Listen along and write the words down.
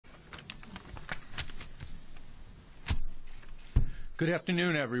Good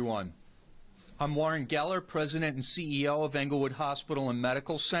afternoon, everyone. I'm Warren Geller, President and CEO of Englewood Hospital and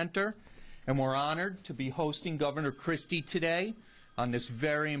Medical Center, and we're honored to be hosting Governor Christie today on this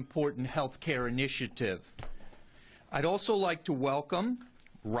very important healthcare initiative. I'd also like to welcome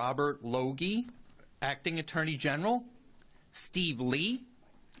Robert Logie, Acting Attorney General, Steve Lee,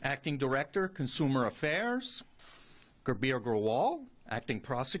 Acting Director, Consumer Affairs, Gurbir Grewal, Acting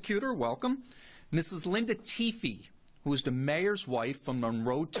Prosecutor, welcome, Mrs. Linda Teefee, who is the mayor's wife from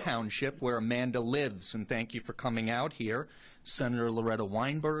Monroe Township, where Amanda lives, and thank you for coming out here, Senator Loretta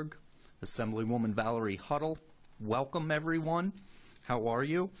Weinberg, Assemblywoman Valerie Huddle, welcome everyone, how are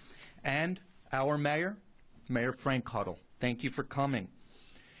you? And our mayor, Mayor Frank Huddle, thank you for coming.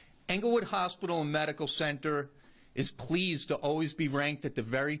 Englewood Hospital and Medical Center is pleased to always be ranked at the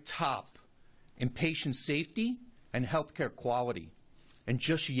very top in patient safety and healthcare quality. And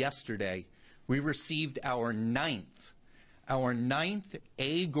just yesterday, we received our ninth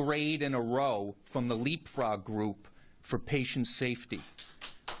A grade in a row from the Leapfrog Group for patient safety.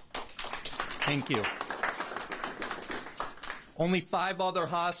 Thank you. Only 5 other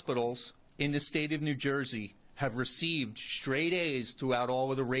hospitals in the state of New Jersey have received straight A's throughout all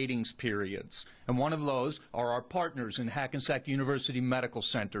of the ratings periods. And one of those are our partners in Hackensack University Medical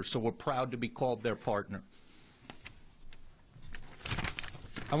Center, so we're proud to be called their partner.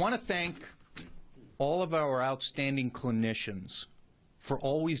 I want to thank all of our outstanding clinicians for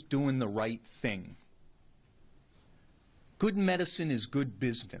always doing the right thing. Good medicine is good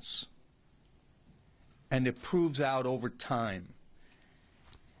business, and it proves out over time.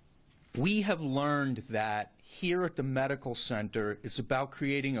 We have learned that here at the medical center, it's about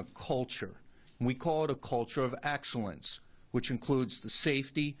creating a culture. And we call it a culture of excellence, which includes the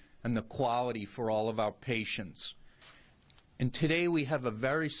safety and the quality for all of our patients. And today we have a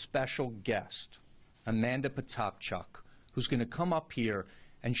very special guest, Amanda Potapchuk, who's going to come up here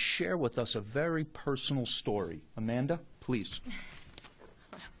and share with us a very personal story. Amanda, please.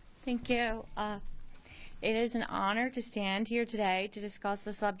 Thank you. It is an honor to stand here today to discuss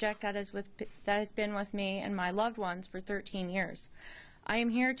the subject that has been with me and my loved ones for 13 years. I am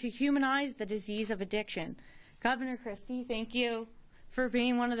here to humanize the disease of addiction. Governor Christie, thank you for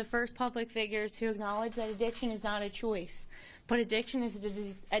being one of the first public figures to acknowledge that addiction is not a choice, but addiction is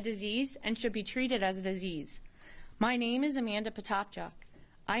a disease and should be treated as a disease. My name is Amanda Potapchuk.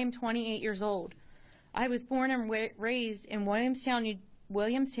 I am 28 years old. I was born and raised in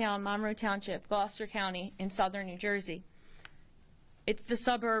Williamstown, Monroe Township, Gloucester County in southern New Jersey. It's the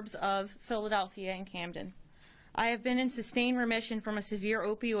suburbs of Philadelphia and Camden. I have been in sustained remission from a severe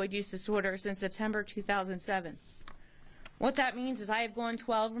opioid use disorder since September 2007. What that means is I have gone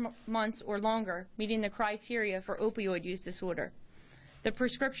 12 months or longer meeting the criteria for opioid use disorder. The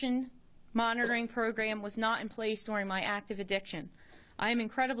prescription monitoring program was not in place during my active addiction. I am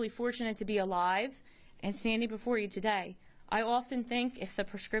incredibly fortunate to be alive and standing before you today. I often think if the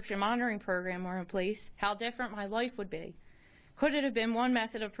prescription monitoring program were in place, how different my life would be. Could it have been one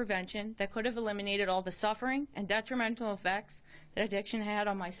method of prevention that could have eliminated all the suffering and detrimental effects that addiction had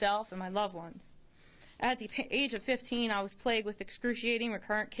on myself and my loved ones? At the age of 15, I was plagued with excruciating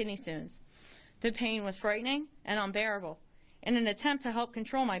recurrent kidney stones. The pain was frightening and unbearable. In an attempt to help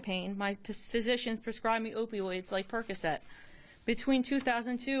control my pain, my physicians prescribed me opioids like Percocet. Between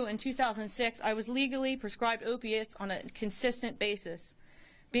 2002 and 2006, I was legally prescribed opiates on a consistent basis.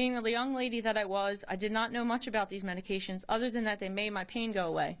 Being the young lady that I was, I did not know much about these medications other than that they made my pain go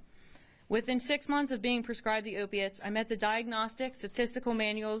away. Within 6 months of being prescribed the opiates, I met the Diagnostic Statistical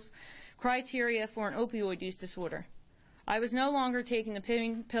Manual's criteria for an opioid use disorder. I was no longer taking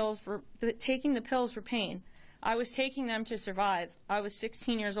the pills for pain. I was taking them to survive. I was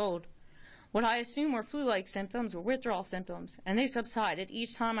 16 years old. What I assumed were flu-like symptoms were withdrawal symptoms, and they subsided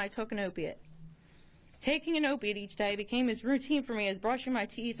each time I took an opiate. Taking an opiate each day became as routine for me as brushing my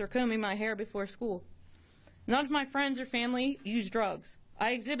teeth or combing my hair before school. None of my friends or family used drugs.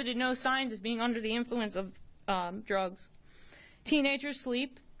 I exhibited no signs of being under the influence of drugs. Teenagers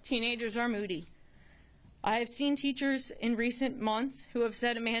sleep. Teenagers are moody. I have seen teachers in recent months who have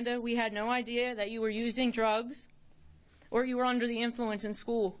said, Amanda, we had no idea that you were using drugs or you were under the influence in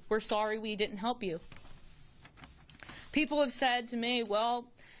school. We're sorry we didn't help you. People have said to me, well,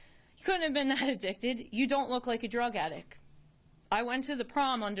 you couldn't have been that addicted. You don't look like a drug addict. I went to the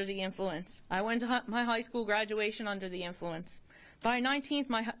prom under the influence. I went to my high school graduation under the influence. By 19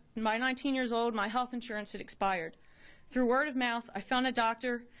 years old, my health insurance had expired. Through word of mouth, I found a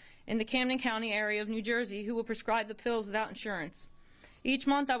doctor in the Camden County area of New Jersey who would prescribe the pills without insurance. Each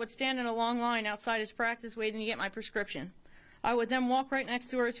month, I would stand in a long line outside his practice waiting to get my prescription. I would then walk right next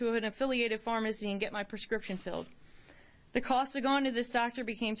door to an affiliated pharmacy and get my prescription filled. The cost of going to this doctor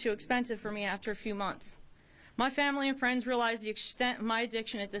became too expensive for me after a few months. My family and friends realized the extent of my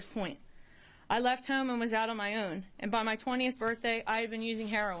addiction at this point. I left home and was out on my own, and by my 20th birthday, I had been using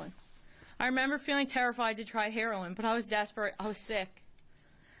heroin. I remember feeling terrified to try heroin, but I was desperate. I was sick.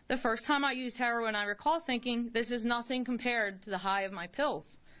 The first time I used heroin, I recall thinking, this is nothing compared to the high of my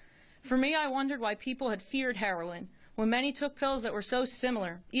pills. For me, I wondered why people had feared heroin, when many took pills that were so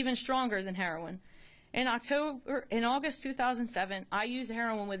similar, even stronger than heroin. In August 2007, I used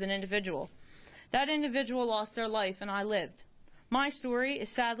heroin with an individual. That individual lost their life, and I lived. My story is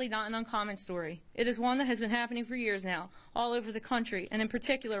sadly not an uncommon story. It is one that has been happening for years now, all over the country, and in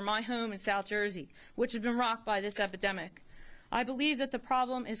particular my home in South Jersey, which has been rocked by this epidemic. I believe that the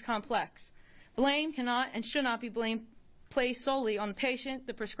problem is complex. Blame cannot and should not be placed solely on the patient,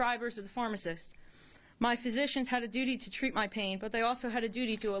 the prescribers, or the pharmacist. My physicians had a duty to treat my pain, but they also had a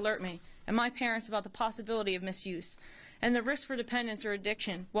duty to alert me and my parents about the possibility of misuse and the risk for dependence or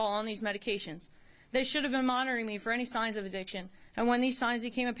addiction while on these medications. They should have been monitoring me for any signs of addiction, and when these signs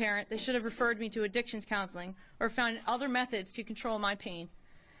became apparent, they should have referred me to addictions counseling or found other methods to control my pain.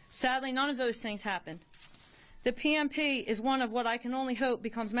 Sadly, none of those things happened. The PMP is one of what I can only hope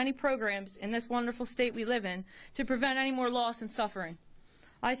becomes many programs in this wonderful state we live in to prevent any more loss and suffering.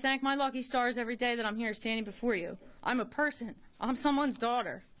 I thank my lucky stars every day that I'm here standing before you. I'm a person. I'm someone's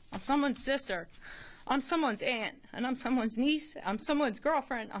daughter. I'm someone's sister. I'm someone's aunt. And I'm someone's niece. I'm someone's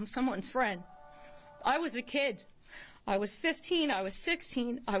girlfriend. I'm someone's friend. I was a kid. I was 15. I was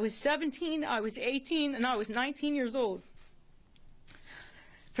 16. I was 17. I was 18. And I was 19 years old.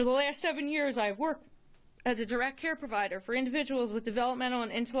 For the last 7 years, I have worked as a direct care provider for individuals with developmental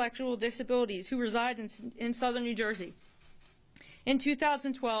and intellectual disabilities who reside in southern New Jersey. In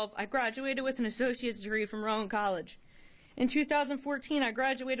 2012, I graduated with an associate's degree from Rowan College. In 2014, I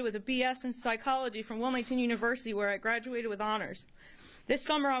graduated with a BS in psychology from Wilmington University, where I graduated with honors. This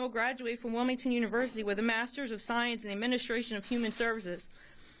summer, I will graduate from Wilmington University with a Master's of Science in the Administration of Human Services.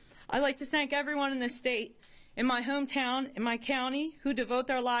 I'd like to thank everyone in this state, in my hometown, in my county, who devote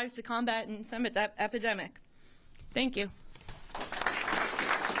their lives to combating this epidemic. Thank you.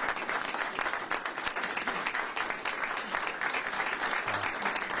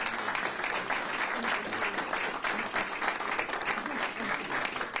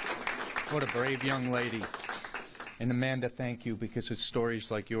 What a brave young lady. And Amanda, thank you, because it's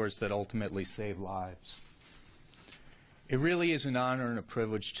stories like yours that ultimately save lives. It really is an honor and a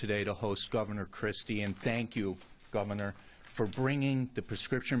privilege today to host Governor Christie, and thank you, Governor, for bringing the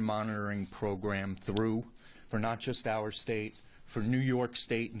prescription monitoring program through for not just our state, for New York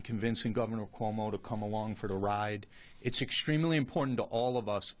State, and convincing Governor Cuomo to come along for the ride. It's extremely important to all of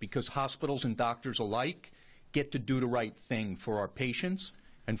us because hospitals and doctors alike get to do the right thing for our patients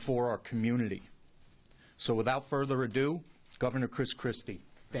and for our community. So without further ado, Governor Chris Christie.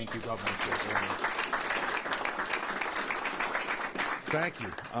 Thank you, Governor. Thank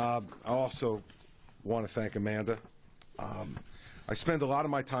you. I also want to thank Amanda. I spend a lot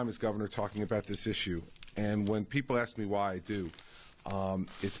of my time as governor talking about this issue, and when people ask me why I do,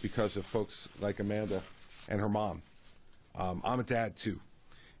 it's because of folks like Amanda and her mom. I'm a dad, too,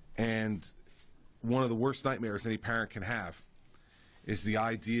 and one of the worst nightmares any parent can have is the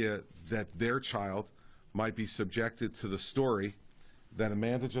idea that their child might be subjected to the story that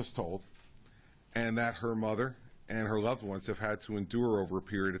Amanda just told and that her mother and her loved ones have had to endure over a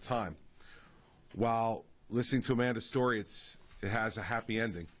period of time. While listening to Amanda's story, it has a happy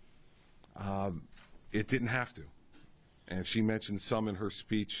ending. It didn't have to. And she mentioned some in her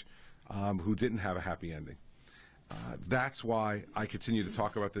speech who didn't have a happy ending. That's why I continue to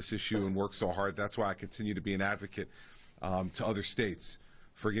talk about this issue and work so hard. That's why I continue to be an advocate to other states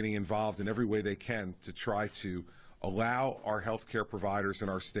for getting involved in every way they can to try to allow our health care providers in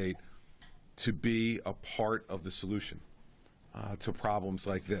our state to be a part of the solution to problems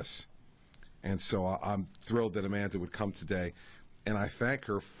like this. And so I'm thrilled that Amanda would come today, and I thank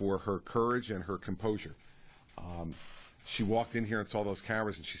her for her courage and her composure. She walked in here and saw those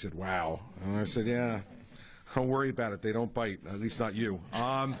cameras, and she said, "Wow." And I said, "Yeah, don't worry about it. They don't bite, at least not you."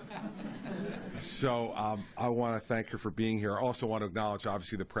 So I want to thank her for being here. I also want to acknowledge,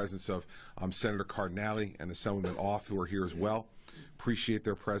 obviously, the presence of Senator Cardinale and Assemblyman Auth, who are here as well. Appreciate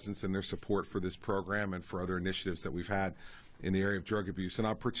their presence and their support for this program and for other initiatives that we've had in the area of drug abuse. And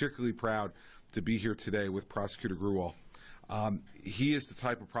I'm particularly proud to be here today with Prosecutor Grewal. He is the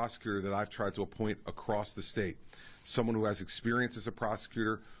type of prosecutor that I've tried to appoint across the state, someone who has experience as a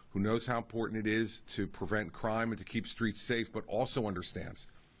prosecutor, who knows how important it is to prevent crime and to keep streets safe, but also understands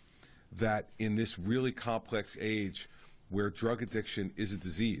that in this really complex age where drug addiction is a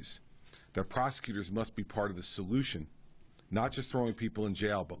disease, that prosecutors must be part of the solution not just throwing people in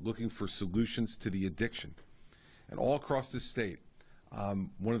jail, but looking for solutions to the addiction. And all across this state, one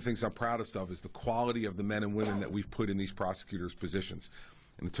of the things I'm proudest of is the quality of the men and women that we've put in these prosecutors' positions.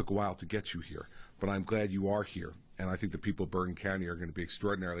 And it took a while to get you here, but I'm glad you are here. And I think the people of Bergen County are going to be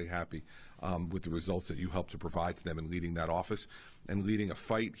extraordinarily happy with the results that you helped to provide to them in leading that office and leading a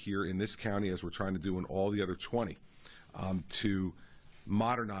fight here in this county, as we're trying to do in all the other 20, to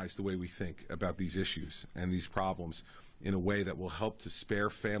modernize the way we think about these issues and these problems in a way that will help to spare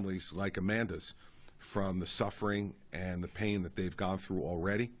families like Amanda's from the suffering and the pain that they've gone through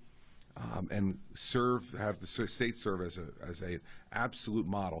already, and have the state serve as an absolute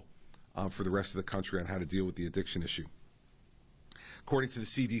model for the rest of the country on how to deal with the addiction issue. According to the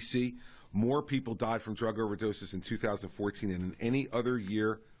CDC, more people died from drug overdoses in 2014 than in any other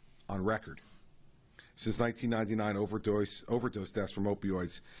year on record. Since 1999, overdose deaths from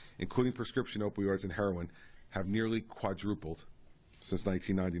opioids, including prescription opioids and heroin, have nearly quadrupled since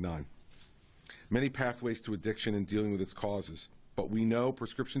 1999. Many pathways to addiction and dealing with its causes, but we know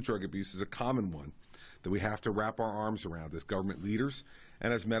prescription drug abuse is a common one that we have to wrap our arms around as government leaders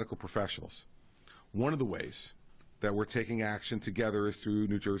and as medical professionals. One of the ways that we're taking action together is through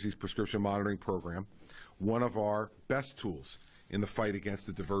New Jersey's prescription monitoring program, one of our best tools in the fight against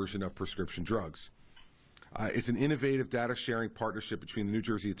the diversion of prescription drugs. It's an innovative data-sharing partnership between the New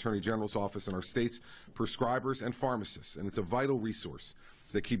Jersey Attorney General's office and our state's prescribers and pharmacists, and it's a vital resource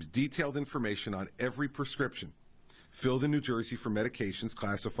that keeps detailed information on every prescription filled in New Jersey for medications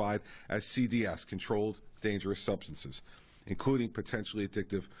classified as CDS, controlled dangerous substances, including potentially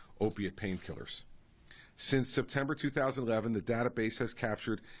addictive opiate painkillers. Since September 2011, the database has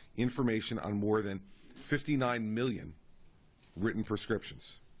captured information on more than 59 million written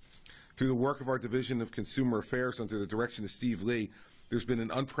prescriptions. Through the work of our Division of Consumer Affairs under the direction of Steve Lee, there's been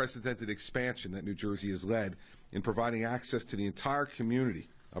an unprecedented expansion that New Jersey has led in providing access to the entire community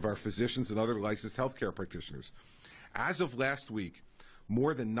of our physicians and other licensed healthcare practitioners. As of last week,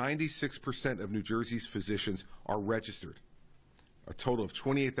 more than 96% of New Jersey's physicians are registered, a total of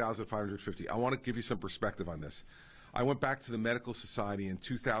 28,550. I want to give you some perspective on this. I went back to the Medical Society in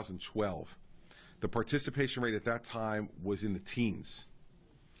 2012. The participation rate at that time was in the teens.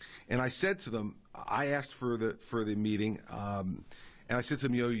 And I said to them, I asked for the meeting, and I said to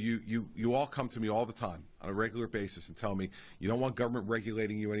them, you all come to me all the time on a regular basis and tell me you don't want government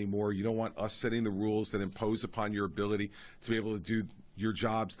regulating you anymore. You don't want us setting the rules that impose upon your ability to be able to do your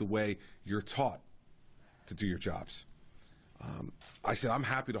jobs the way you're taught to do your jobs. I said, I'm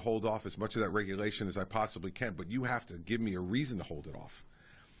happy to hold off as much of that regulation as I possibly can, but you have to give me a reason to hold it off.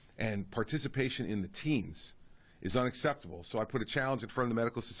 And participation in the teens is unacceptable. So I put a challenge in front of the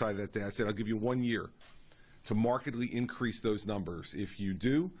Medical Society that day. I said, I'll give you 1 year to markedly increase those numbers. If you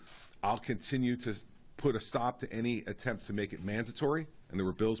do, I'll continue to put a stop to any attempt to make it mandatory, and there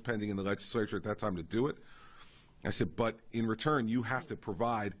were bills pending in the legislature at that time to do it. I said, but in return, you have to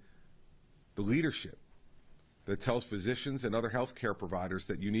provide the leadership that tells physicians and other health care providers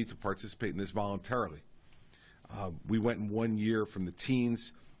that you need to participate in this voluntarily. We went in 1 year from the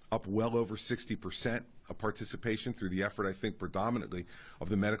teens up well over 60% of participation through the effort, I think, predominantly of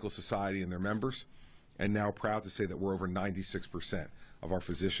the Medical Society and their members, and now proud to say that we're over 96% of our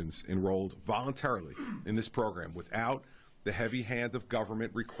physicians enrolled voluntarily in this program without the heavy hand of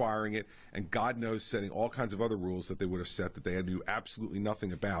government requiring it, and God knows setting all kinds of other rules that they would have set that they had to do absolutely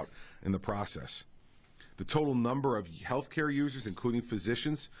nothing about in the process. The total number of healthcare users, including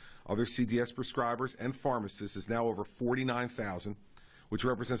physicians, other CDS prescribers, and pharmacists, is now over 49,000, which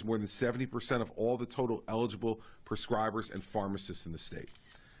represents more than 70% of all the total eligible prescribers and pharmacists in the state.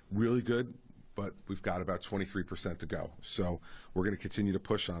 Really good, but we've got about 23% to go. So we're going to continue to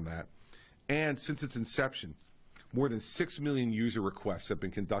push on that. And since its inception, more than 6 million user requests have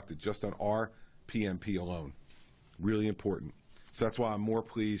been conducted just on our PMP alone. Really important. So that's why I'm more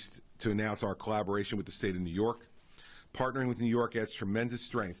pleased to announce our collaboration with the state of New York. Partnering with New York adds tremendous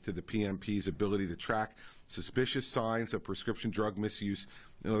strength to the PMP's ability to track suspicious signs of prescription drug misuse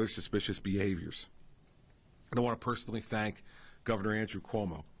and other suspicious behaviors. And I want to personally thank Governor Andrew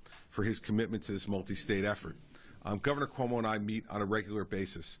Cuomo for his commitment to this multi-state effort. Governor Cuomo and I meet on a regular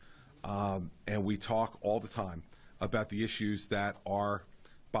basis, and we talk all the time about the issues that are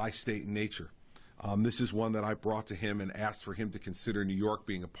by state in nature. This is one that I brought to him and asked for him to consider New York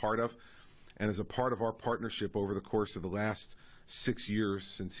being a part of. And as a part of our partnership over the course of the last 6 years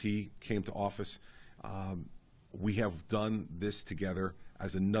since he came to office, we have done this together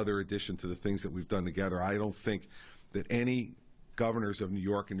as another addition to the things that we've done together. I don't think that any governors of New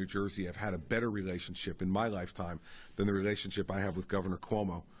York and New Jersey have had a better relationship in my lifetime than the relationship I have with Governor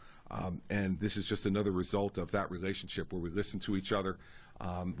Cuomo. And this is just another result of that relationship where we listen to each other,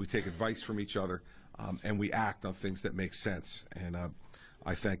 we take advice from each other, and we act on things that make sense. And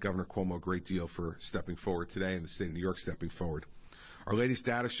I thank Governor Cuomo a great deal for stepping forward today and the state of New York stepping forward. Our latest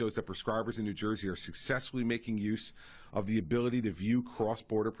data shows that prescribers in New Jersey are successfully making use of the ability to view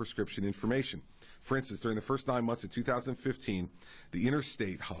cross-border prescription information. For instance, during the first 9 months of 2015, the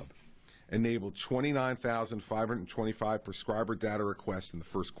Interstate Hub enabled 29,525 prescriber data requests in the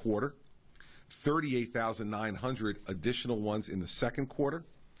first quarter, 38,900 additional ones in the second quarter,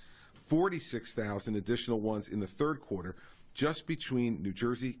 46,000 additional ones in the third quarter, just between New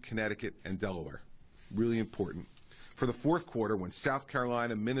Jersey, Connecticut, and Delaware. Really important. For the fourth quarter, when South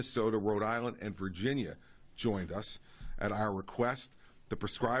Carolina, Minnesota, Rhode Island, and Virginia joined us at our request, the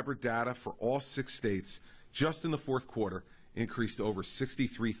prescriber data for all 6 states just in the fourth quarter increased to over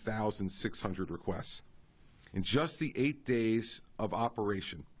 63,600 requests. In just the 8 days of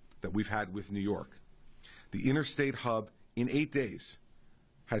operation that we've had with New York, the Interstate Hub in 8 days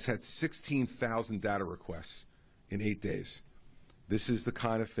has had 16,000 data requests in 8 days. This is the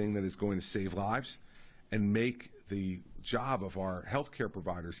kind of thing that is going to save lives and make the job of our healthcare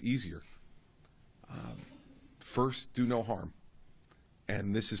providers easier. First, do no harm.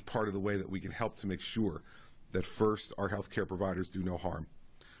 And this is part of the way that we can help to make sure that first, our healthcare providers do no harm.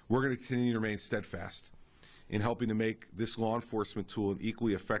 We're going to continue to remain steadfast in helping to make this law enforcement tool an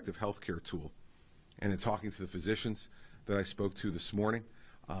equally effective healthcare tool. And in talking to the physicians that I spoke to this morning,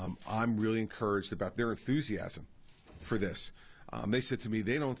 I'm really encouraged about their enthusiasm for this. They said to me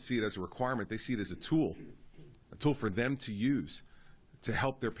they don't see it as a requirement, they see it as a tool for them to use to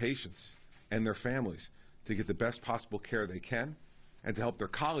help their patients and their families to get the best possible care they can and to help their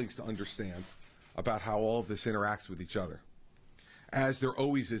colleagues to understand about how all of this interacts with each other. As there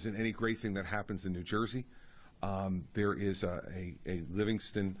always is in any great thing that happens in New Jersey, there is a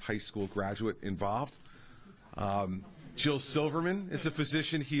Livingston High School graduate involved. Jill Silverman is a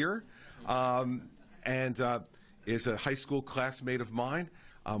physician here and is a high school classmate of mine.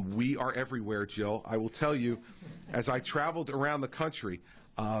 We are everywhere, Jill. I will tell you, as I traveled around the country,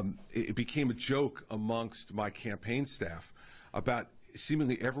 it became a joke amongst my campaign staff about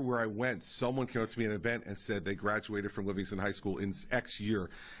seemingly everywhere I went, someone came up to me at an event and said they graduated from Livingston High School in X year.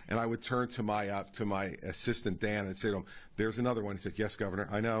 And I would turn to my assistant, Dan, and say to him, there's another one. He said, yes, Governor,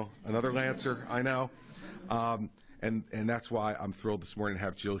 I know. Another Lancer, I know. And that's why I'm thrilled this morning to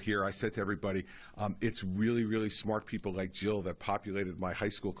have Jill here. I said to everybody, it's really, really smart people like Jill that populated my high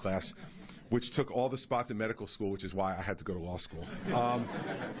school class, which took all the spots in medical school, which is why I had to go to law school.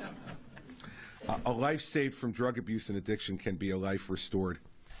 A life saved from drug abuse and addiction can be a life restored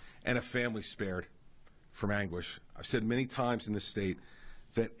and a family spared from anguish. I've said many times in this state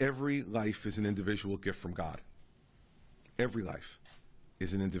that every life is an individual gift from God. Every life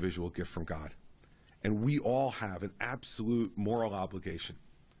is an individual gift from God. And we all have an absolute moral obligation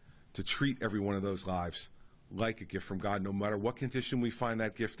to treat every one of those lives like a gift from God, no matter what condition we find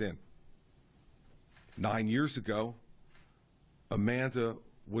that gift in. 9 years ago, Amanda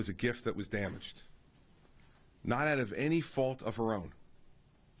was a gift that was damaged. Not out of any fault of her own,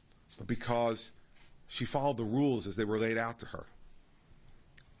 but because she followed the rules as they were laid out to her.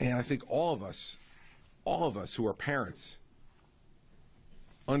 And I think all of us who are parents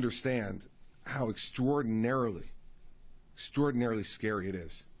understand how extraordinarily scary it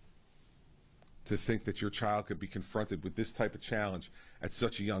is to think that your child could be confronted with this type of challenge at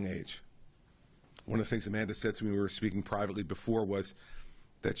such a young age. One of the things Amanda said to me when we were speaking privately before was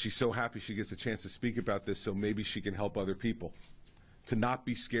that she's so happy she gets a chance to speak about this so maybe she can help other people. To not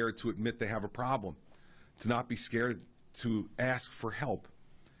be scared to admit they have a problem, to not be scared to ask for help,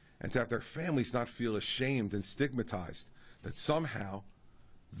 and to have their families not feel ashamed and stigmatized that somehow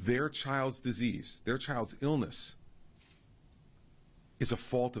their child's disease, their child's illness, is a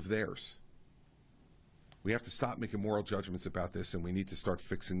fault of theirs. We have to stop making moral judgments about this, and we need to start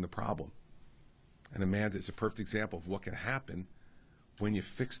fixing the problem. And Amanda is a perfect example of what can happen when you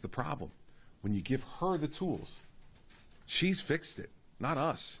fix the problem, when you give her the tools. She's fixed it, not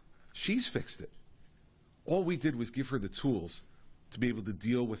us. She's fixed it. All we did was give her the tools to be able to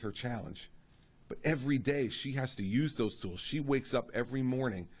deal with her challenge. But every day she has to use those tools. She wakes up every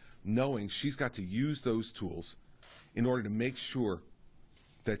morning knowing she's got to use those tools in order to make sure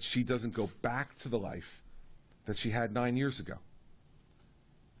that she doesn't go back to the life that she had 9 years ago.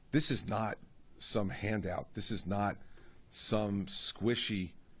 This is not some handout. This is not some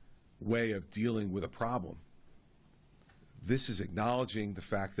squishy way of dealing with a problem. This is acknowledging the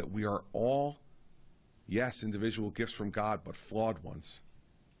fact that we are all, yes, individual gifts from God, but flawed ones.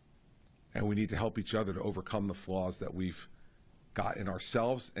 And we need to help each other to overcome the flaws that we've got in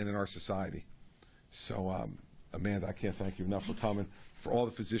ourselves and in our society. So, Amanda, I can't thank you enough for coming. For all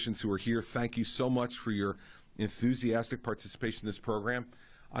the physicians who are here, thank you so much for your enthusiastic participation in this program.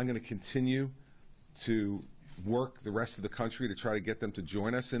 I'm going to continue to work the rest of the country to try to get them to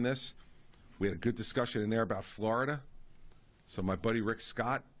join us in this. We had a good discussion in there about Florida. So my buddy Rick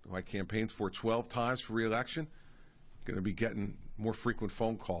Scott, who I campaigned for 12 times for re-election, going to be getting more frequent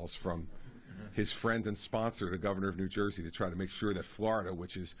phone calls from his friend and sponsor, the governor of New Jersey, to try to make sure that Florida,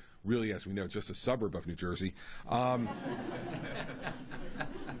 which is really, as we know, just a suburb of New Jersey, and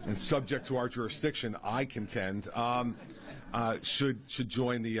subject to our jurisdiction, I contend, should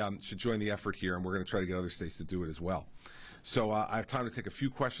join the effort here, and we're going to try to get other states to do it as well. So I have time to take a few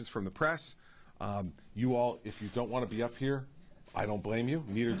questions from the press. You all, if you don't want to be up here, I don't blame you.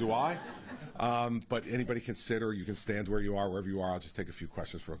 Neither do I. But anybody can sit, or you can stand where you are, wherever you are. I'll just take a few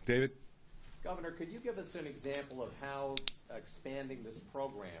questions from David. Governor, could you give us an example of how expanding this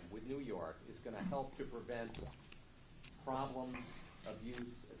program with New York is going to help to prevent problems,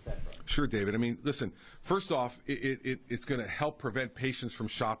 abuse, etc.? Sure, David. I mean, listen, first off, it's going to help prevent patients from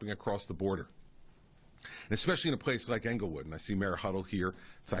shopping across the border, and especially in a place like Englewood. And I see Mayor Huddle here.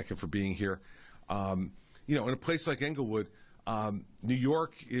 Thank him for being here. You know, in a place like Englewood, New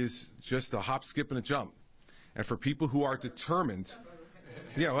York is just a hop, skip, and a jump. And for people who are determined,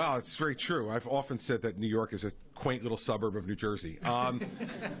 yeah, well, it's very true. I've often said that New York is a quaint little suburb of New Jersey.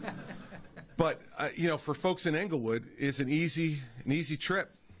 But you know, for folks in Englewood, it's an easy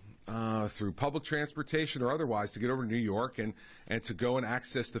trip through public transportation or otherwise to get over to New York and to go and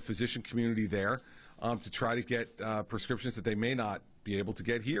access the physician community there to try to get prescriptions that they may not be able to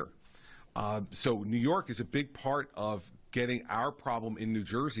get here. So New York is a big part of getting our problem in New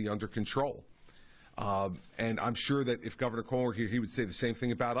Jersey under control. And I'm sure that if Governor Cuomo were here, he would say the same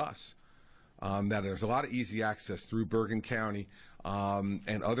thing about us, that there's a lot of easy access through Bergen County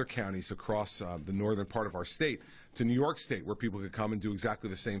and other counties across the northern part of our state to New York State, where people could come and do exactly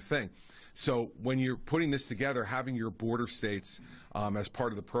the same thing. So when you're putting this together, having your border states as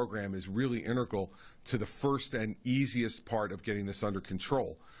part of the program is really integral to the first and easiest part of getting this under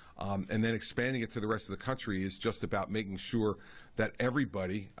control. And then expanding it to the rest of the country is just about making sure that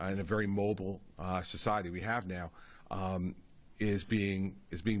everybody in a very mobile society we have now is being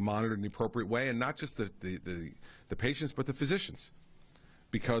monitored in the appropriate way, and not just the patients, but the physicians.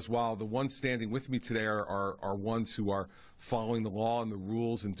 Because while the ones standing with me today are ones who are following the law and the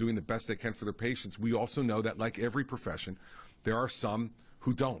rules and doing the best they can for their patients, we also know that, like every profession, there are some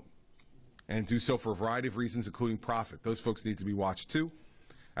who don't, and do so for a variety of reasons, including profit. Those folks need to be watched too,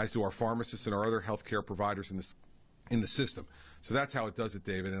 as do our pharmacists and our other healthcare providers in the system. So that's how it does it,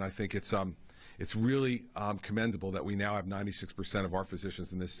 David. And I think it's really commendable that we now have 96% of our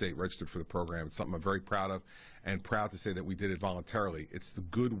physicians in this state registered for the program. It's something I'm very proud of, and proud to say that we did it voluntarily. It's the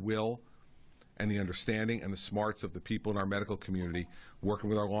goodwill and the understanding and the smarts of the people in our medical community working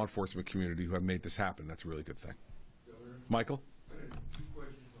with our law enforcement community who have made this happen. That's a really good thing. Governor, Michael? 2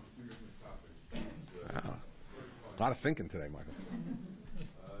 questions on 2 different topics. Wow. A lot of thinking today, Michael. Do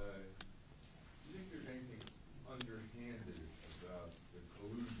you think there's anything underhanded about the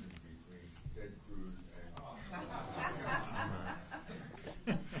collusion between Ted Cruz and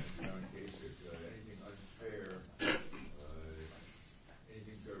John Kasich? Anything unfair?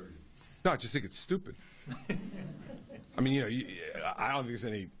 Anything dirty? No, I just think it's stupid. I mean, you know, I don't think there's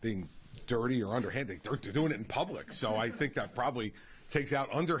anything dirty or underhanded. They're doing it in public, so I think that probably takes out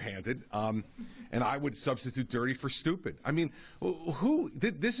underhanded, and I would substitute dirty for stupid. I mean,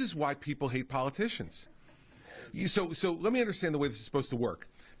 this is why people hate politicians. So let me understand the way this is supposed to work.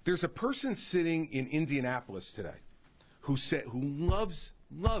 There's a person sitting in Indianapolis today who loves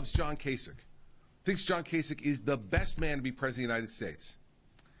John Kasich, thinks John Kasich is the best man to be president of the United States.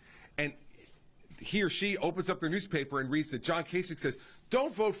 And he or she opens up their newspaper and reads that John Kasich says,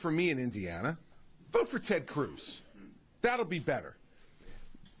 "Don't vote for me in Indiana, vote for Ted Cruz. That'll be better."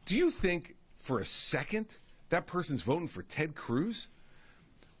 Do you think for a second that person's voting for Ted Cruz?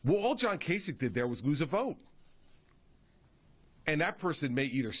 Well, all John Kasich did there was lose a vote. And that person may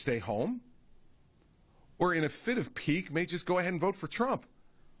either stay home or in a fit of pique may just go ahead and vote for Trump.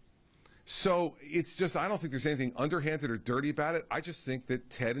 So it's just, I don't think there's anything underhanded or dirty about it. I just think that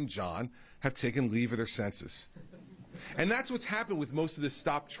Ted and John have taken leave of their senses. And that's what's happened with most of this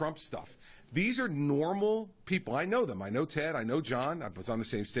Stop Trump stuff. These are normal people. I know them. I know Ted. I know John. I was on the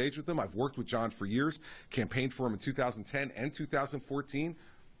same stage with them. I've worked with John for years, campaigned for him in 2010 and 2014.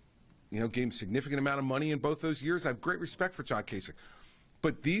 You know, gave him a significant amount of money in both those years. I have great respect for John Kasich.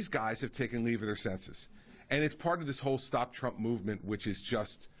 But these guys have taken leave of their senses. And it's part of this whole Stop Trump movement, which is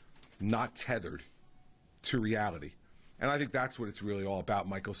just not tethered to reality. And I think that's what it's really all about,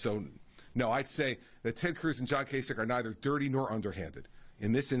 Michael. So, no, I'd say that Ted Cruz and John Kasich are neither dirty nor underhanded.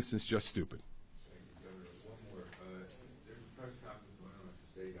 In this instance, just stupid. Thank you, Governor. One more. There's a press conference going on at the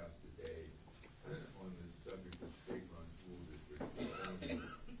State House today on the subject of state-run school districts.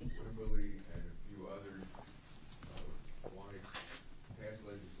 Wimberley and a few others want to pass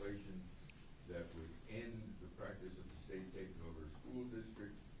legislation that would end the practice of the state taking over a school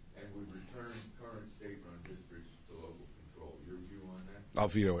district and would return current state-run districts to local control. Your view on that? I'll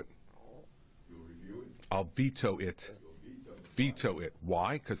veto it. You'll review it? I'll veto it. You'll veto it? Veto it.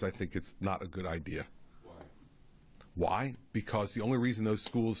 Why? Because I think it's not a good idea. Why? Why? Because the only reason those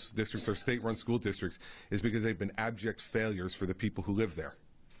school districts are state-run school districts is because they've been abject failures for the people who live there.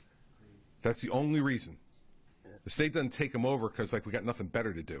 That's the only reason. The state doesn't take them over because, like, we got nothing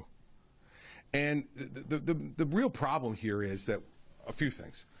better to do. And the real problem here is that a few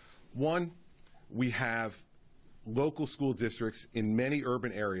things. One, we have local school districts in many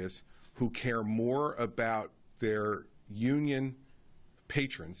urban areas who care more about their union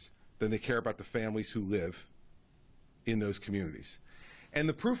patrons than they care about the families who live in those communities. And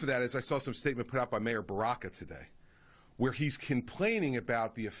the proof of that is I saw some statement put out by Mayor Baraka today where he's complaining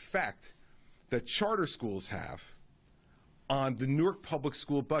about the effect that charter schools have on the Newark public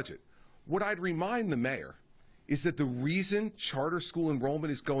school budget. What I'd remind the mayor is that the reason charter school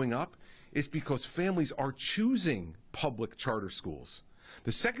enrollment is going up is because families are choosing public charter schools.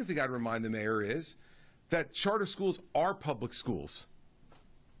 The second thing I'd remind the mayor is that charter schools are public schools.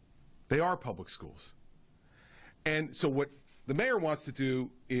 They are public schools. And so what the mayor wants to do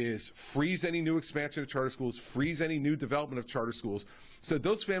is freeze any new expansion of charter schools, freeze any new development of charter schools, so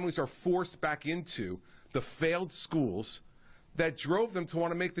those families are forced back into the failed schools that drove them to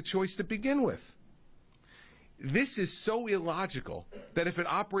want to make the choice to begin with. This is so illogical that if it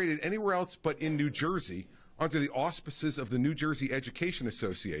operated anywhere else but in New Jersey, under the auspices of the New Jersey Education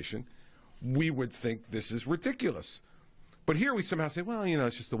Association, we would think this is ridiculous. But here we somehow say, well, you know,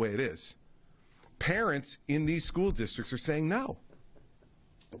 it's just the way it is. Parents in these school districts are saying, no,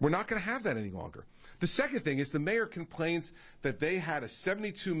 we're not going to have that any longer. The second thing is the mayor complains that they had a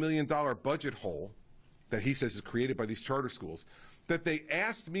 $72 million budget hole that he says is created by these charter schools, that they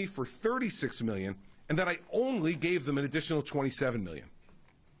asked me for $36 million and that I only gave them an additional $27 million.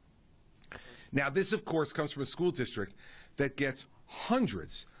 Now, this, of course, comes from a school district that gets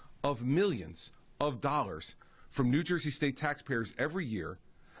hundreds of millions of dollars from New Jersey state taxpayers every year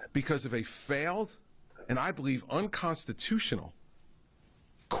because of a failed and I believe unconstitutional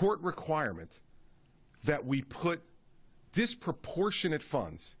court requirement that we put disproportionate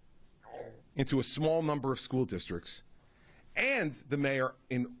funds into a small number of school districts. And the mayor,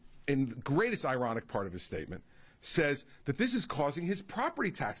 in the greatest ironic part of his statement, says that this is causing his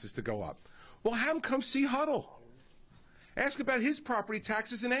property taxes to go up. Well, have him come see Huddle. Ask about his property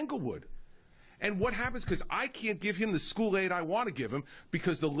taxes in Englewood. And what happens, because I can't give him the school aid I want to give him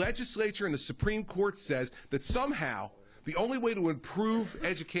because the legislature and the Supreme Court says that somehow the only way to improve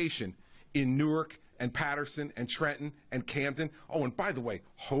education in Newark and Patterson and Trenton and Camden, oh, and by the way,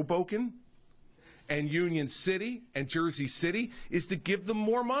 Hoboken and Union City and Jersey City is to give them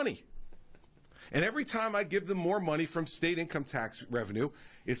more money. And every time I give them more money from state income tax revenue,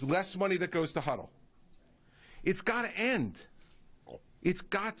 it's less money that goes to Huddle. It's got to end. It's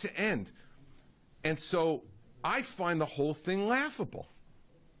got to end. And so I find the whole thing laughable.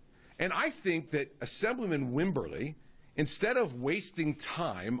 And I think that Assemblyman Wimberley, instead of wasting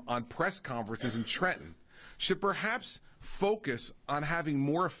time on press conferences in Trenton, should perhaps focus on having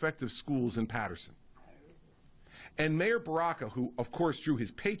more effective schools in Patterson. And Mayor Baraka, who of course drew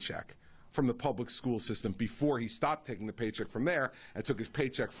his paycheck from the public school system before he stopped taking the paycheck from there and took his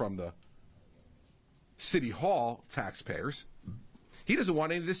paycheck from the City Hall taxpayers, he doesn't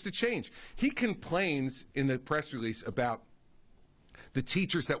want any of this to change. He complains in the press release about the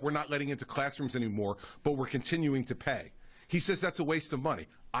teachers that we're not letting into classrooms anymore, but we're continuing to pay. He says that's a waste of money.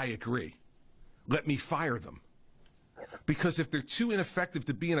 I agree. Let me fire them. Because if they're too ineffective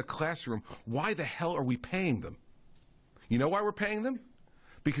to be in a classroom, why the hell are we paying them? You know why we're paying them?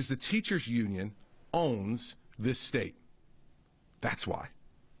 Because the teachers union owns this state. That's why.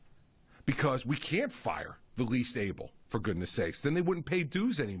 Because we can't fire the least able, for goodness sakes. Then they wouldn't pay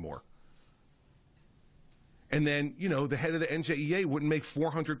dues anymore. And then, you know, the head of the NJEA wouldn't make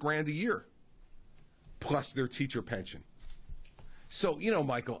 $400 grand a year, plus their teacher pension. So, you know,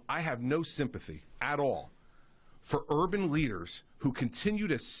 Michael, I have no sympathy at all for urban leaders who continue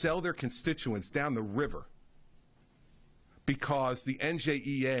to sell their constituents down the river because the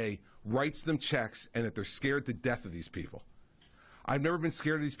NJEA writes them checks and that they're scared to death of these people. I've never been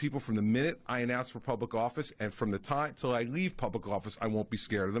scared of these people from the minute I announce for public office, and from the time till I leave public office, I won't be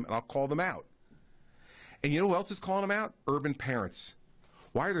scared of them, and I'll call them out. And you know who else is calling them out? Urban parents.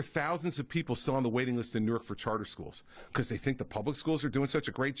 Why are there thousands of people still on the waiting list in Newark for charter schools? Because they think the public schools are doing such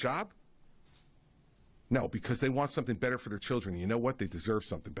a great job? No, because they want something better for their children. You know what? They deserve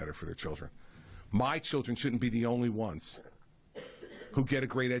something better for their children. My children shouldn't be the only ones who get a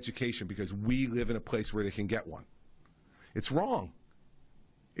great education because we live in a place where they can get one. It's wrong.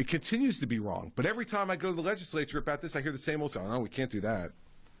 It continues to be wrong. But every time I go to the legislature about this, I hear the same old song. No, we can't do that.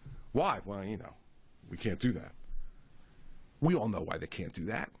 Why? Well, you know, we can't do that. We all know why they can't do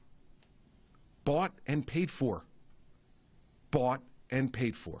that. Bought and paid for. Bought and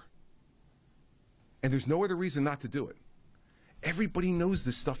paid for. And there's no other reason not to do it. Everybody knows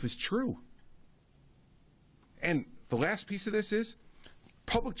this stuff is true. And the last piece of this is,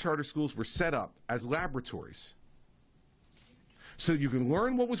 public charter schools were set up as laboratories. So you can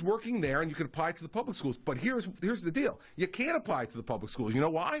learn what was working there and you can apply it to the public schools. But here's the deal. You can't apply it to the public schools. You know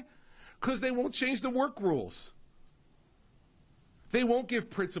why? Because they won't change the work rules. They won't give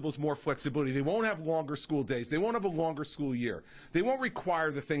principals more flexibility. They won't have longer school days. They won't have a longer school year. They won't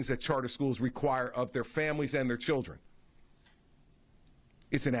require the things that charter schools require of their families and their children.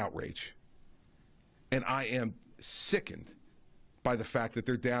 It's an outrage. And I am sickened by the fact that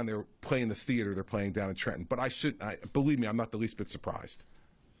they're down there playing the theater they're playing down in Trenton. But believe me, I'm not the least bit surprised.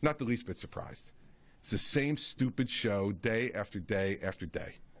 Not the least bit surprised. It's the same stupid show day after day after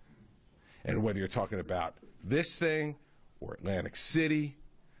day. And whether you're talking about this thing, or Atlantic City,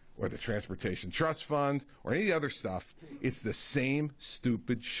 or the Transportation Trust Fund, or any other stuff, it's the same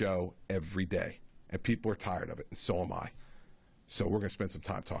stupid show every day. And people are tired of it, and so am I. So we're going to spend some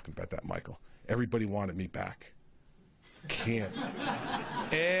time talking about that, Michael. Everybody wanted me back. Can't.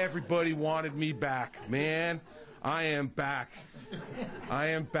 Everybody wanted me back. Man, I am back. I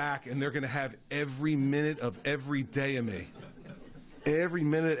am back, and they're going to have every minute of every day of me. Every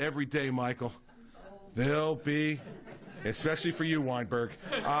minute, every day, Michael. They'll be... Especially for you, Weinberg.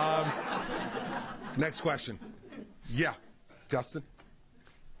 Next question. Yeah, Justin?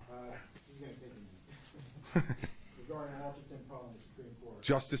 Regarding Walter Timpone in the Supreme Court.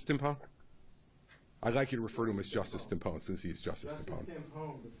 Justice Timpone? I'd like you to refer to him as Justice Timpone, since he's Justice Timpone. Justice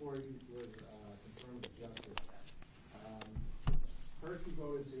Timpone, before he was confirmed with justice, first he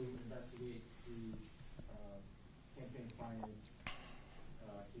voted to investigate the campaign finance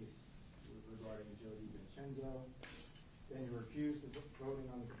case regarding Joe DiVincenzo. Then he refused voting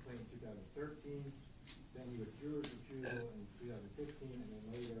on the complaint in 2013. Then he withdrew his refusal in 2015, and then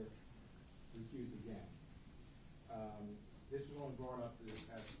later recused again. This was only brought up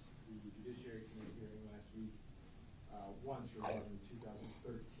at the Judiciary Committee hearing last week once regarding the 2013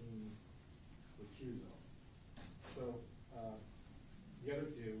 recusal. So the other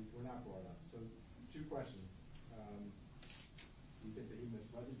two were not brought up. So two questions. Do you think that he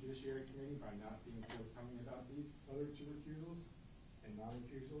misled the Judiciary Committee by not being forthcoming about these other two recusals and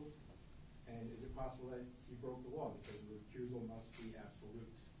non-recusals? And is it possible that he broke the law because the recusal must be absolute?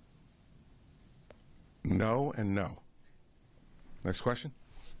 No and no. Next question?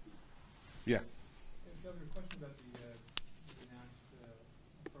 Yeah. Governor, question about the announced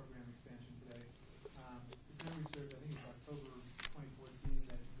program expansion today. If memory serves, I think it was October 2014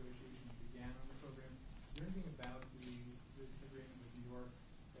 that negotiations began on the program. Is there anything about the agreement with New York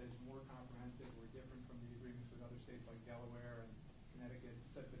that is more comprehensive or different from the agreements with other states like Delaware and Connecticut,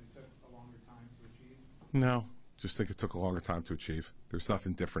 such that it took a longer time to achieve? No. Just think it took a longer time to achieve. There's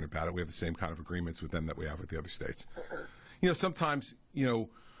nothing different about it. We have the same kind of agreements with them that we have with the other states. You know, sometimes, you know,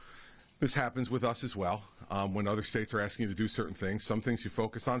 this happens with us as well. When other states are asking you to do certain things, some things you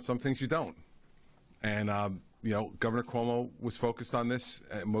focus on, some things you don't. And, you know, Governor Cuomo was focused on this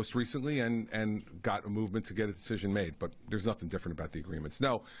most recently and got a movement to get a decision made. But there's nothing different about the agreements.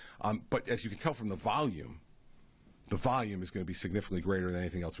 No, but as you can tell from the volume is going to be significantly greater than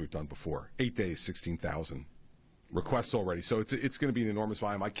anything else we've done before. 8 days, 16,000 requests already. So it's going to be an enormous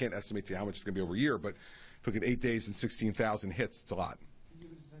volume. I can't estimate to you how much it's going to be over a year, but if we look at 8 days and 16,000 hits, it's a lot. Can you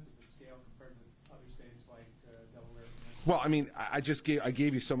give us a sense of the scale compared with other states like Delaware? Well, I mean, I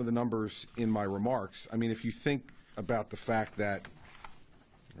gave you some of the numbers in my remarks. I mean, if you think about the fact that,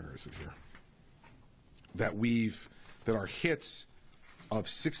 where is it here? That our hits of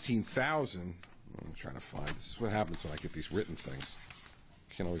 16,000, I'm trying to find, this is what happens when I get these written things.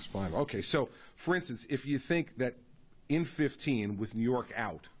 Can't always find them. Okay, so, for instance, if you think that in 15, with New York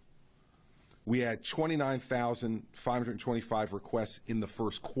out, we had 29,525 requests in the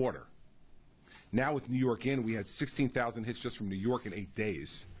first quarter. Now with New York in, we had 16,000 hits just from New York in 8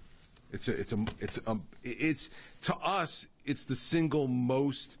 days. To us, it's the single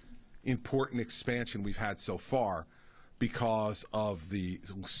most important expansion we've had so far because of the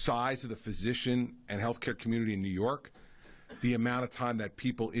size of the physician and healthcare community in New York, the amount of time that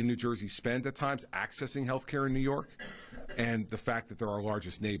people in New Jersey spend at times accessing healthcare in New York, and the fact that they're our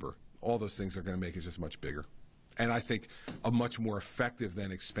largest neighbor. All those things are going to make it just much bigger. And I think a much more effective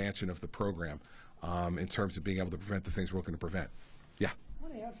than expansion of the program in terms of being able to prevent the things we're looking to prevent. Yeah? I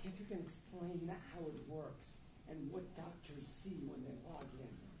want to ask you if you can explain how it works and what doctors see when they log in.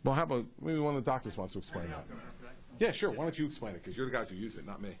 Well, how about maybe one of the doctors wants to explain that? Yeah, sure. Why don't you explain it? Because you're the guys who use it,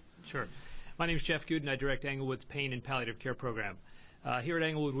 not me. Sure. My name is Jeff Gooden. I direct Englewood's Pain and Palliative Care Program. Here at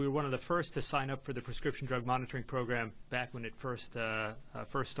Englewood, we were one of the first to sign up for the prescription drug monitoring program back when it first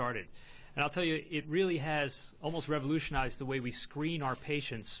started. And I'll tell you, it really has almost revolutionized the way we screen our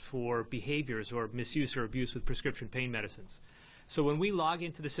patients for behaviors or misuse or abuse with prescription pain medicines. So when we log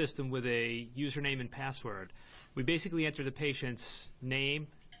into the system with a username and password, we basically enter the patient's name,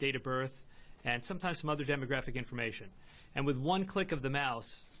 date of birth, and sometimes some other demographic information. And with one click of the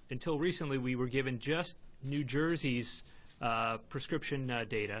mouse, until recently we were given just New Jersey's prescription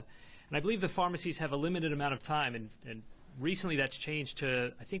data. And I believe the pharmacies have a limited amount of time, and recently that's changed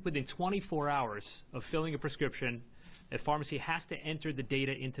to, I think, within 24 hours of filling a prescription, a pharmacy has to enter the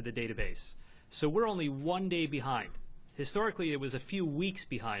data into the database. So we're only 1 day behind. Historically, it was a few weeks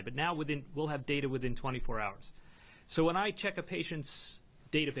behind, but now we'll have data within 24 hours. So when I check a patient's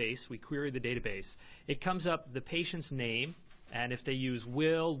database, we query the database, it comes up the patient's name, and if they use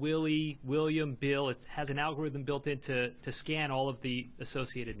Will, Willie, William, Bill, it has an algorithm built in to scan all of the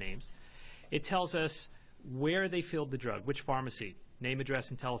associated names. It tells us where they filled the drug, which pharmacy, name,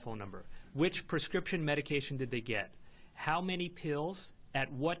 address, and telephone number, which prescription medication did they get, how many pills,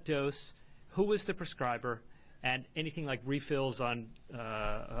 at what dose, who was the prescriber, and anything like refills on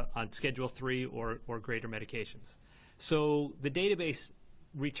Schedule 3 or greater medications. So the database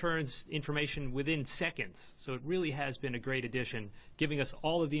returns information within seconds. So it really has been a great addition, giving us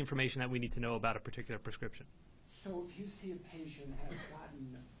all of the information that we need to know about a particular prescription. So if you see a patient has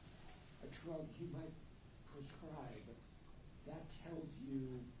gotten a drug he might prescribe, that tells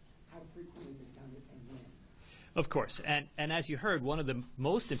you how frequently they've done it and when. Of course. And as you heard, one of the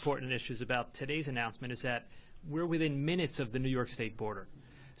most important issues about today's announcement is that we're within minutes of the New York State border.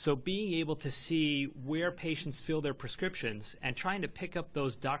 So being able to see where patients fill their prescriptions and trying to pick up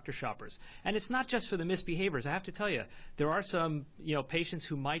those doctor shoppers. And it's not just for the misbehaviors. I have to tell you, there are some patients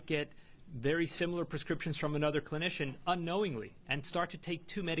who might get very similar prescriptions from another clinician unknowingly and start to take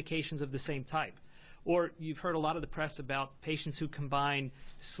two medications of the same type. Or you've heard a lot of the press about patients who combine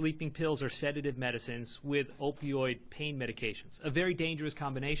sleeping pills or sedative medicines with opioid pain medications, a very dangerous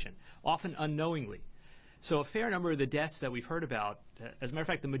combination, often unknowingly. So a fair number of the deaths that we've heard about, as a matter of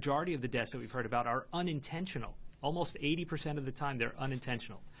fact, the majority of the deaths that we've heard about are unintentional. Almost 80% of the time they're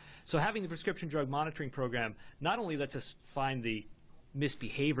unintentional. So having the prescription drug monitoring program not only lets us find the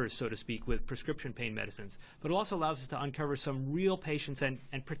misbehaviors, so to speak, with prescription pain medicines, but it also allows us to uncover some real patients and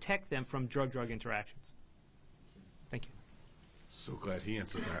protect them from drug-drug interactions. Thank you. So glad he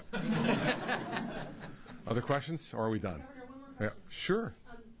answered that. Other questions, or are we done? Governor, one more question. Yeah, sure.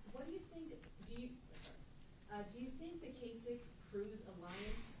 What do you think? Do you think the Kasich-Cruz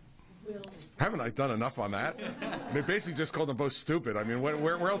alliance will? Haven't I done enough on that? They basically just called them both stupid. I mean,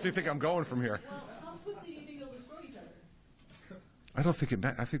 where else do you think I'm going from here? Well, how quickly do you think they'll destroy each other? I don't think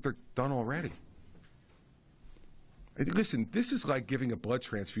I think they're done already. Listen, this is like giving a blood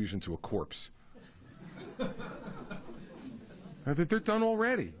transfusion to a corpse. They're done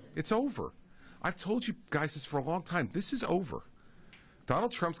already. It's over. I've told you guys this for a long time. This is over.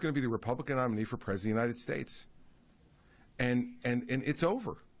 Donald Trump's going to be the Republican nominee for President of the United States. And it's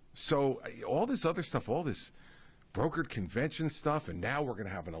over. So all this other stuff, all this brokered convention stuff, and now we're going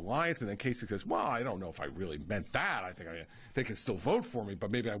to have an alliance, and then Kasich says, well, I don't know if I really meant that. I think they can still vote for me, but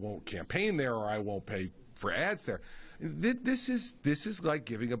maybe I won't campaign there or I won't pay for ads there. This is like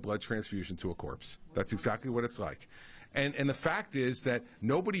giving a blood transfusion to a corpse. That's exactly what it's like. And the fact is that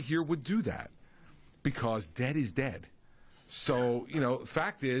nobody here would do that because dead is dead. So,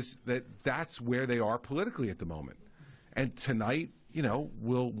 fact is that that's where they are politically at the moment. And tonight,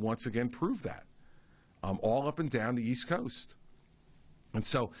 will once again prove that. All up and down the East Coast. And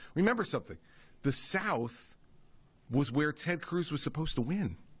so, remember something. The South was where Ted Cruz was supposed to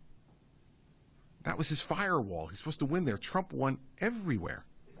win. That was his firewall. He's supposed to win there. Trump won everywhere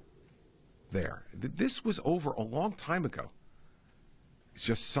there. This was over a long time ago. It's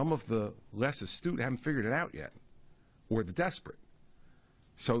just some of the less astute haven't figured it out yet, or the desperate.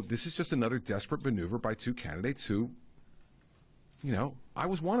 So this is just another desperate maneuver by two candidates who, I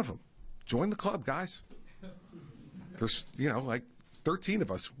was one of them. Join the club, guys. There's, like 13 of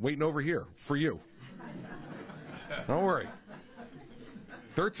us waiting over here for you. Don't worry.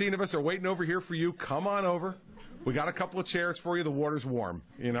 13 of us are waiting over here for you. Come on over. We got a couple of chairs for you. The water's warm,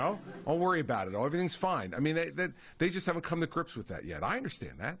 Don't worry about it. Everything's fine. I mean, they just haven't come to grips with that yet. I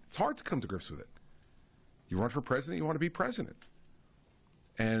understand that. It's hard to come to grips with it. You run for president, you want to be president.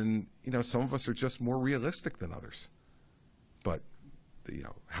 And, some of us are just more realistic than others. But,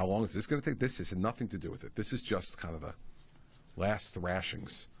 how long is this going to take? This has nothing to do with it. This is just kind of the last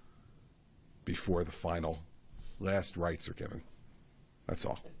thrashings before the final last rites are given. That's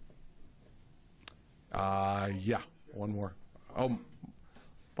all. Yeah, one more. Oh,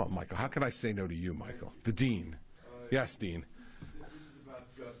 well, Michael, how can I say no to you, Michael? The Dean. Yes, Dean. This is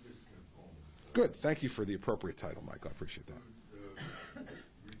about justice and home. Good. Thank you for the appropriate title, Michael. I appreciate that. The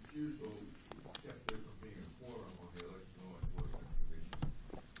refusal kept there from being a quorum on the Election Law Enforcement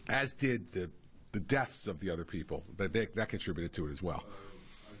Commission. As did the deaths of the other people. That contributed to it as well.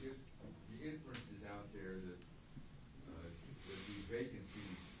 I guess the inference is out there that these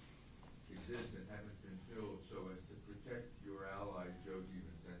vacancies exist and haven't been filled so as to protect your ally, Joe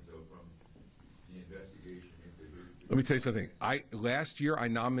DiVincenzo, from the investigation into his... Let me tell you something. Last year I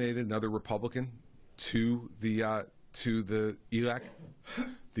nominated another Republican to the ELEC.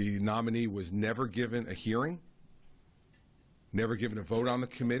 The nominee was never given a hearing, never given a vote on the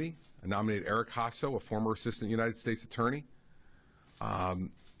committee. I nominated Eric Hasso, a former assistant United States attorney.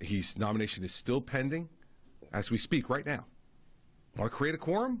 His nomination is still pending as we speak right now. Want to create a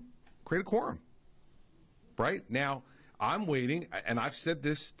quorum? Create a quorum. Right? Now, I'm waiting, and I've said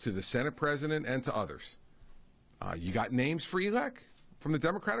this to the Senate president and to others. You got names for ELEC from the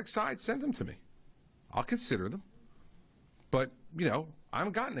Democratic side? Send them to me. I'll consider them. But, I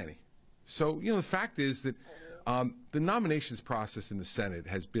haven't gotten any. So, the fact is that the nominations process in the Senate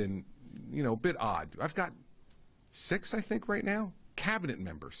has been, a bit odd. I've got 6, I think, right now, cabinet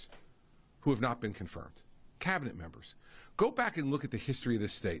members who have not been confirmed. Cabinet members. Go back and look at the history of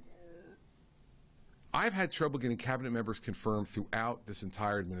this state. I've had trouble getting cabinet members confirmed throughout this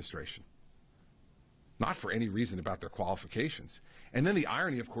entire administration. Not for any reason about their qualifications. And then the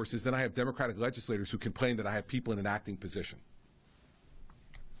irony, of course, is that I have Democratic legislators who complain that I have people in an acting position.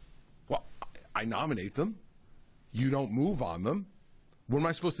 Well, I nominate them. You don't move on them. What am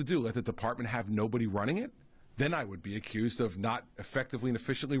I supposed to do? Let the department have nobody running it? Then I would be accused of not effectively and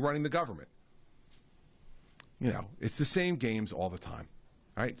efficiently running the government. It's the same games all the time.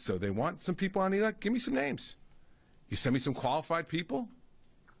 All right, so they want some people on ELEC. Give me some names. You send me some qualified people,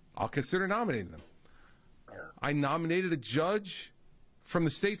 I'll consider nominating them. I nominated a judge from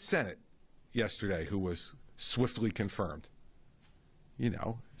the state Senate yesterday who was swiftly confirmed.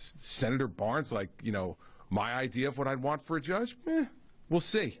 Senator Barnes, my idea of what I'd want for a judge, we'll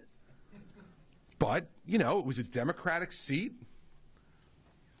see. But, it was a Democratic seat.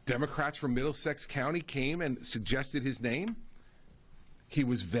 Democrats from Middlesex County came and suggested his name. He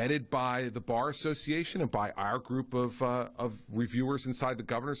was vetted by the Bar Association and by our group of reviewers inside the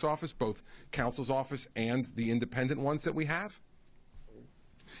governor's office, both counsel's office and the independent ones that we have.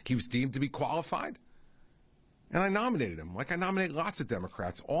 He was deemed to be qualified, and I nominated him, like I nominate lots of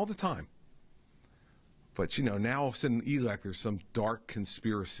Democrats all the time. But, now all of a sudden, ELEC, there's some dark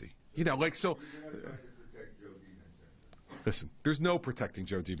conspiracy. So... Listen, there's no protecting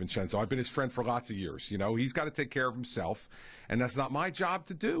Joe DiVincenzo. I've been his friend for lots of years. He's got to take care of himself, and that's not my job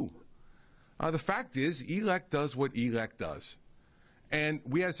to do. The fact is, ELEC does what ELEC does. And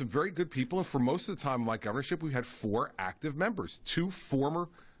we had some very good people, and for most of the time of my governorship, we had 4 active members, 2 former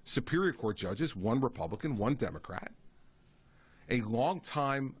Superior Court judges, 1 Republican, 1 Democrat, a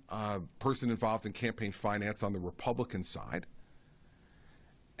longtime person involved in campaign finance on the Republican side,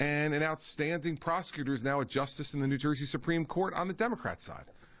 and an outstanding prosecutor is now a justice in the New Jersey Supreme Court on the Democrat side.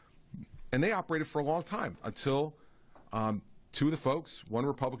 And they operated for a long time until 2 of the folks, 1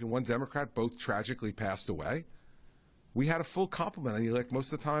 Republican, 1 Democrat, both tragically passed away. We had a full complement on ELEC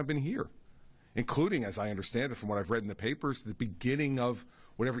most of the time I've been here, including, as I understand it from what I've read in the papers, the beginning of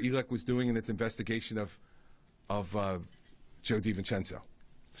whatever ELEC was doing in its investigation of Joe DiVincenzo.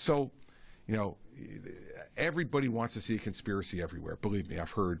 So, everybody wants to see a conspiracy everywhere. Believe me,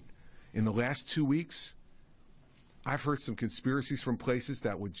 I've heard in the last 2 weeks, I've heard some conspiracies from places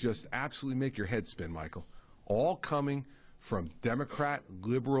that would just absolutely make your head spin, Michael. All coming from Democrat,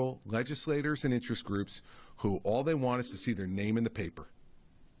 liberal legislators and interest groups who all they want is to see their name in the paper.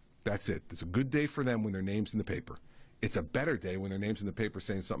 That's it. It's a good day for them when their name's in the paper. It's a better day when their name's in the paper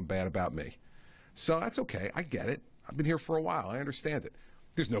saying something bad about me. So that's okay. I get it. I've been here for a while. I understand it.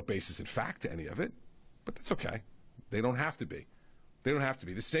 There's no basis in fact to any of it, but that's okay. They don't have to be. They don't have to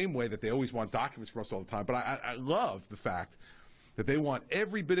be. The same way that they always want documents from us all the time. But I love the fact that they want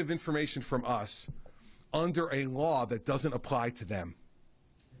every bit of information from us under a law that doesn't apply to them.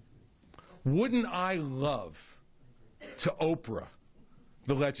 Wouldn't I love to Oprah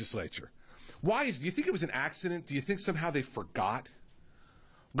the legislature? Do you think it was an accident? Do you think somehow they forgot?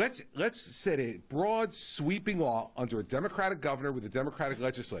 Let's set a broad, sweeping law under a Democratic governor with a Democratic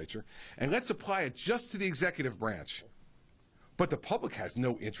legislature, and let's apply it just to the executive branch. But the public has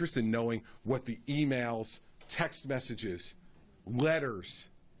no interest in knowing what the emails, text messages, letters,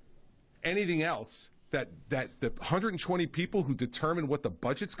 anything else that the 120 people who determine what the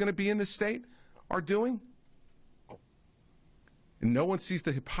budget's going to be in this state are doing. And no one sees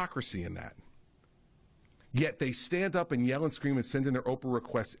the hypocrisy in that. Yet they stand up and yell and scream and send in their Oprah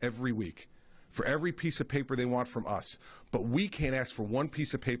requests every week for every piece of paper they want from us. But we can't ask for one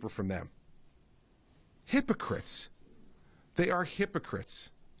piece of paper from them. Hypocrites. They are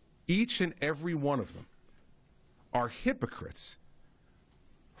hypocrites. Each and every one of them are hypocrites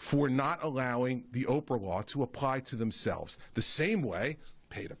for not allowing the Oprah law to apply to themselves. The same way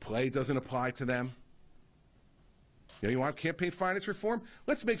pay-to-play doesn't apply to them. You want campaign finance reform?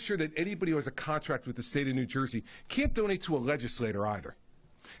 Let's make sure that anybody who has a contract with the state of New Jersey can't donate to a legislator either.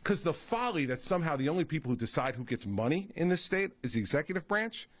 Because the folly that somehow the only people who decide who gets money in this state is the executive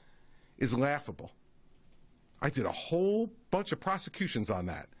branch is laughable. I did a whole bunch of prosecutions on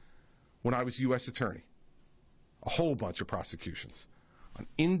that when I was U.S. attorney. A whole bunch of prosecutions on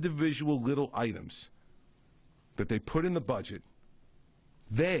individual little items that they put in the budget.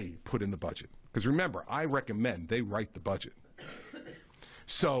 They put in the budget. Because remember, I recommend they write the budget.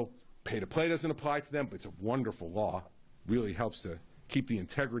 So pay-to-play doesn't apply to them, but it's a wonderful law. Really helps to keep the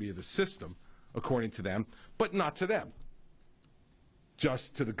integrity of the system, according to them, but not to them.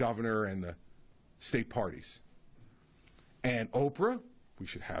 Just to the governor and the state parties. And Oprah, we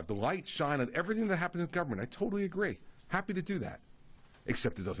should have the light shine on everything that happens in government. I totally agree. Happy to do that.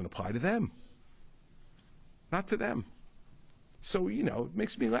 Except it doesn't apply to them. Not to them. So, it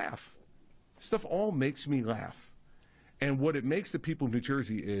makes me laugh. Stuff all makes me laugh. And what it makes the people of New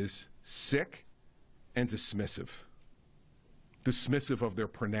Jersey is sick and dismissive. Dismissive of their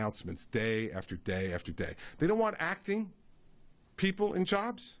pronouncements day after day after day. They don't want acting people in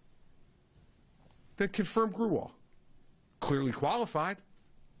jobs. Then confirm Grewal. Clearly qualified.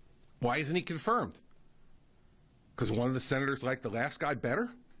 Why isn't he confirmed? Because one of the senators liked the last guy better?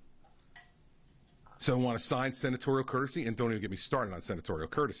 So they want to sign senatorial courtesy, and don't even get me started on senatorial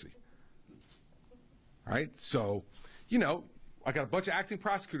courtesy. All right, so, I got a bunch of acting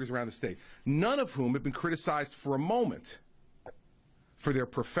prosecutors around the state, none of whom have been criticized for a moment for their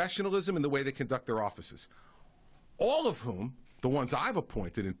professionalism and the way they conduct their offices. All of whom, the ones I've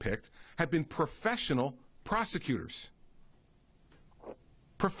appointed and picked, have been professional prosecutors.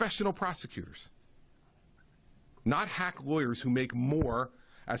 Professional prosecutors. Not hack lawyers who make more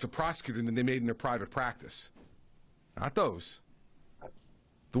as a prosecutor than they made in their private practice. Not those.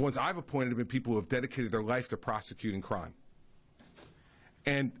 The ones I've appointed have been people who have dedicated their life to prosecuting crime.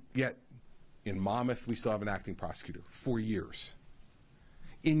 And yet, in Monmouth, we still have an acting prosecutor for years.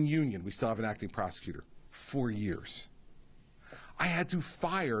 In Union, we still have an acting prosecutor for years. I had to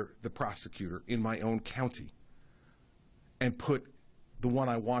fire the prosecutor in my own county and put the one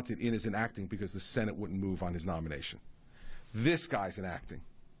I wanted in as an acting because the Senate wouldn't move on his nomination. This guy's an acting.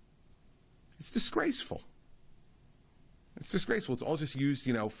 It's disgraceful. It's disgraceful. It's all just used,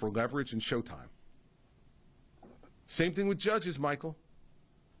 for leverage and showtime. Same thing with judges, Michael.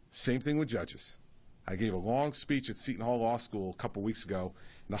 Same thing with judges. I gave a long speech at Seton Hall Law School a couple weeks ago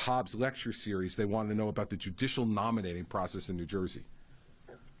in the Hobbs lecture series. They wanted to know about the judicial nominating process in New Jersey.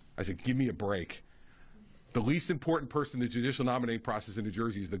 I said, give me a break. The least important person in the judicial nominating process in New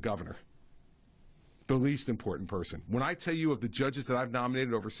Jersey is the governor. The least important person. When I tell you of the judges that I've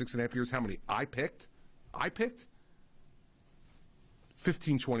nominated over 6.5 years, how many I picked?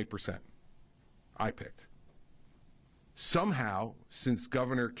 15, 20%. I picked. Somehow, since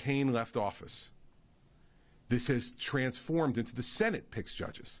Governor Kane left office, this has transformed into the Senate picks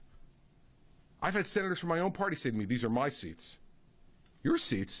judges. I've had senators from my own party say to me, these are my seats. Your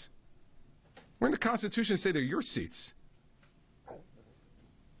seats? Where in the Constitution say they're your seats?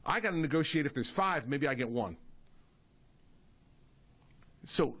 I got to negotiate if there's 5, maybe I get 1.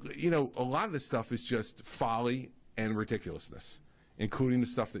 So, a lot of this stuff is just folly and ridiculousness, including the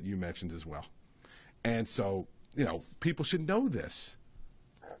stuff that you mentioned as well. And so, people should know this.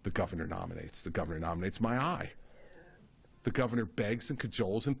 The governor nominates. The governor nominates my eye. The governor begs and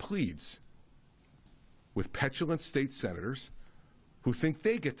cajoles and pleads with petulant state senators who think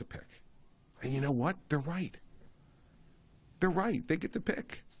they get to pick. And you know what? They're right. They're right. They get to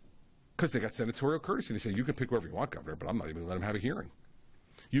pick. Because they got senatorial courtesy. They say, you can pick whoever you want, Governor, but I'm not even going to let him have a hearing.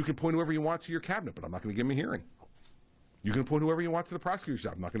 You can appoint whoever you want to your cabinet, but I'm not going to give him a hearing. You can appoint whoever you want to the prosecutor's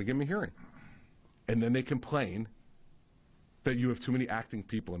job. I'm not going to give him a hearing. And then they complain that you have too many acting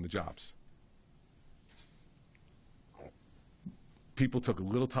people in the jobs. People took a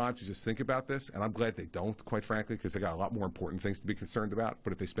little time to just think about this, and I'm glad they don't, quite frankly, because they got a lot more important things to be concerned about.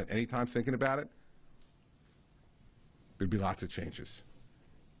 But if they spent any time thinking about it, there'd be lots of changes.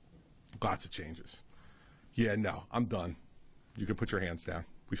 Lots of changes. Yeah, no, I'm done. You can put your hands down.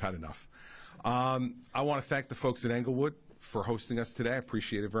 We've had enough. I want to thank the folks at Englewood for hosting us today. I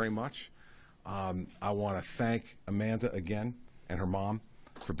appreciate it very much. I want to thank Amanda again and her mom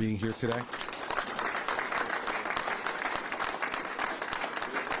for being here today.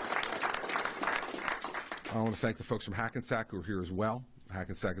 I want to thank the folks from Hackensack who are here as well.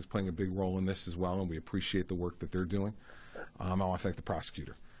 Hackensack is playing a big role in this as well, and we appreciate the work that they're doing. I want to thank the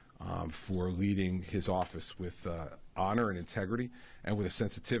prosecutor for leading his office with honor and integrity and with a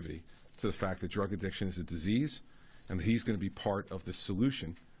sensitivity to the fact that drug addiction is a disease and that he's going to be part of the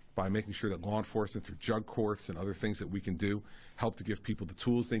solution by making sure that law enforcement through drug courts and other things that we can do help to give people the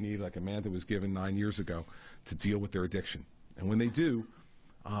tools they need, like Amanda was given 9 years ago, to deal with their addiction. And when they do,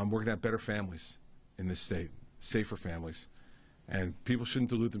 we're going to have better families in this state, safer families. And people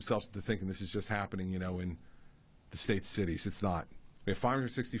shouldn't delude themselves into thinking this is just happening, you know, in the state's cities. It's not. We have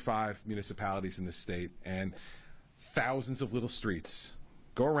 565 municipalities in this state and thousands of little streets.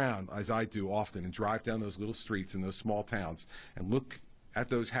 Go around, as I do often, and drive down those little streets in those small towns and look at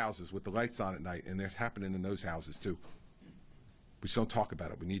those houses with the lights on at night, and they're happening in those houses too. We just don't talk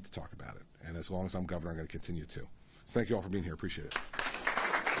about it. We need to talk about it. And as long as I'm governor, I'm going to continue to. So thank you all for being here. Appreciate it.